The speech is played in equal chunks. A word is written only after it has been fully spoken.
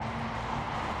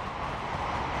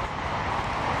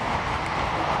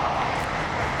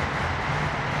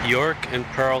York and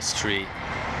Pearl Street,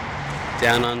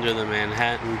 down under the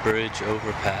Manhattan Bridge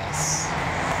overpass.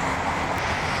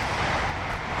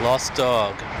 Lost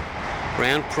dog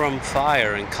ran from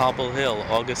fire in Cobble Hill,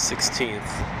 August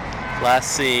 16th.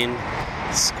 Last seen,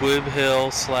 Squibb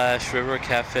Hill / River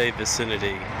Cafe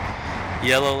vicinity.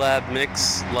 Yellow lab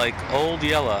mix like Old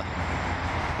Yella.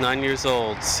 9 years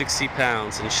old, 60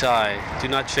 pounds, and shy. Do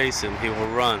not chase him, he will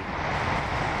run.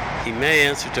 He may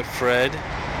answer to Fred,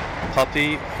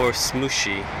 Puppy, or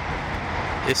Smooshy.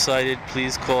 If sighted,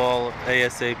 please call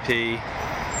ASAP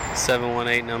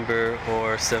 718 number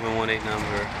or 718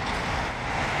 number.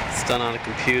 It's done on a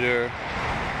computer.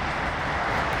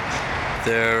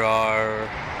 There are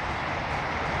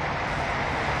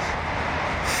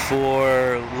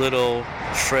 4 little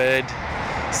Fred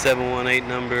 718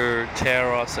 number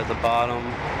tear-offs at the bottom.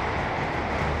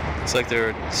 Looks like there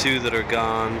are 2 that are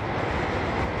gone.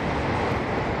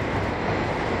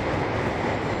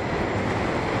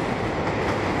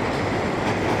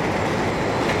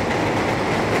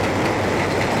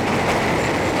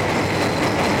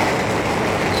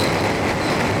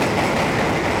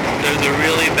 There's a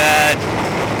really bad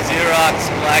Xerox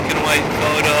black and white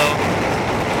photo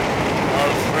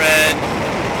of Fred.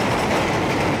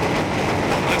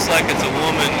 Looks like it's a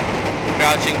woman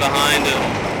crouching behind him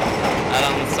out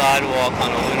on the sidewalk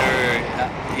on a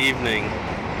winter evening.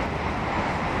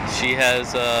 She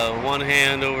has one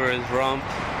hand over his rump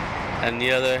and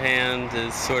the other hand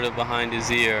is sort of behind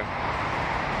his ear.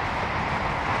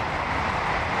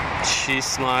 She's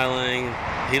smiling.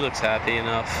 He looks happy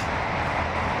enough.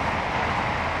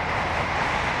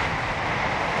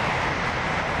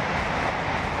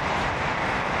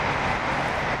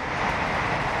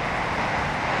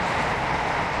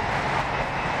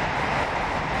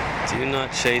 Do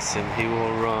not chase him, he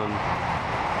will run.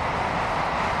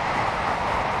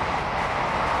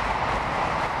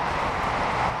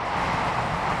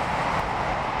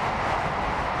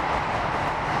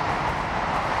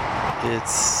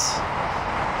 It's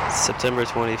September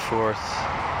 24th,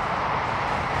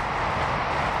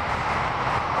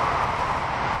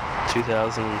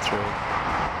 2003.